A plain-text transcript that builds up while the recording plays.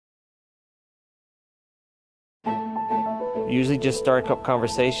usually just start up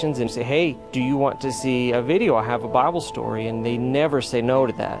conversations and say, hey, do you want to see a video? I have a Bible story, and they never say no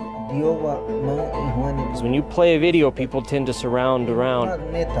to that. Because when you play a video, people tend to surround around.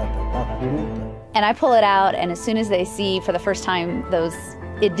 And I pull it out, and as soon as they see for the first time those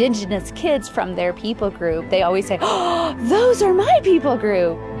indigenous kids from their people group, they always say, oh, those are my people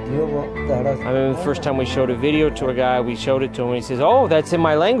group. I remember the first time we showed a video to a guy, we showed it to him, and he says, oh, that's in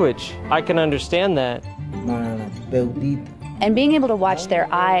my language. I can understand that. And being able to watch their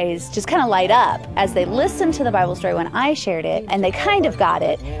eyes just kind of light up as they listened to the Bible story when I shared it, and they kind of got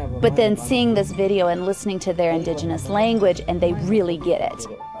it, but then seeing this video and listening to their indigenous language, and they really get it.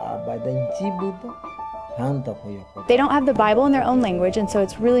 They don't have the Bible in their own language, and so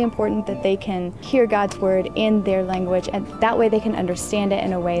it's really important that they can hear God's word in their language, and that way they can understand it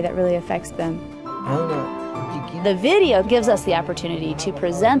in a way that really affects them. The video gives us the opportunity to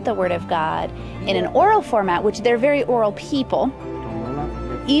present the Word of God in an oral format, which they're very oral people.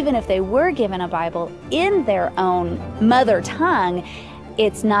 Even if they were given a Bible in their own mother tongue,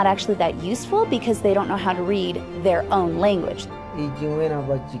 it's not actually that useful because they don't know how to read their own language.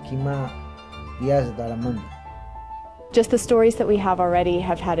 Just the stories that we have already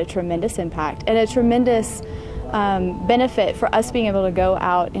have had a tremendous impact and a tremendous benefit for us being able to go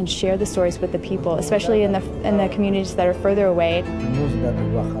out and share the stories with the people, especially in the communities that are further away.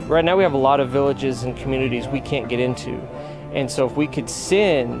 Right now we have a lot of villages and communities we can't get into. And so if we could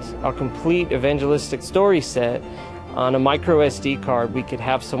send a complete evangelistic story set on a micro SD card, we could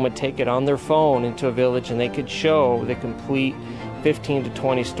have someone take it on their phone into a village and they could show the complete 15 to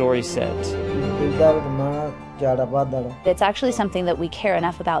 20 story sets. It's actually something that we care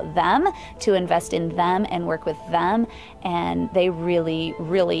enough about them to invest in them and work with them, and they really,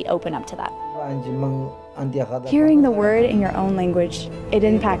 really open up to that. Hearing the word in your own language, it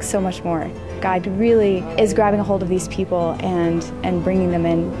impacts so much more. God really is grabbing a hold of these people and bringing them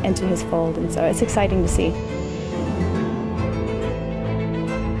into his fold, and so it's exciting to see.